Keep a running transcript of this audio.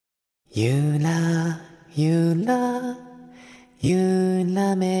ゆらゆらゆ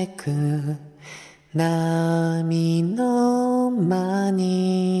らめく波の間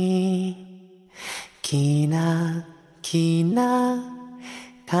にキラキラ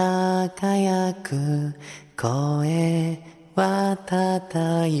輝く声はた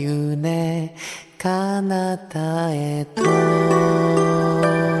だ夢彼方へと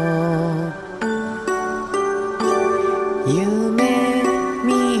夢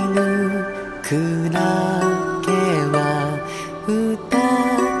見るクラゲは歌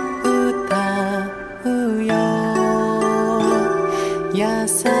うよ優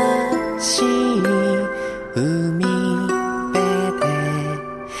しい海辺で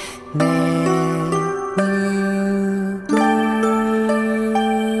眠る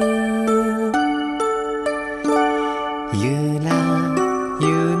ゆらゆ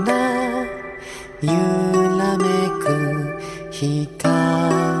らゆらめく光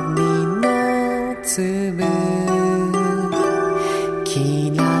の粒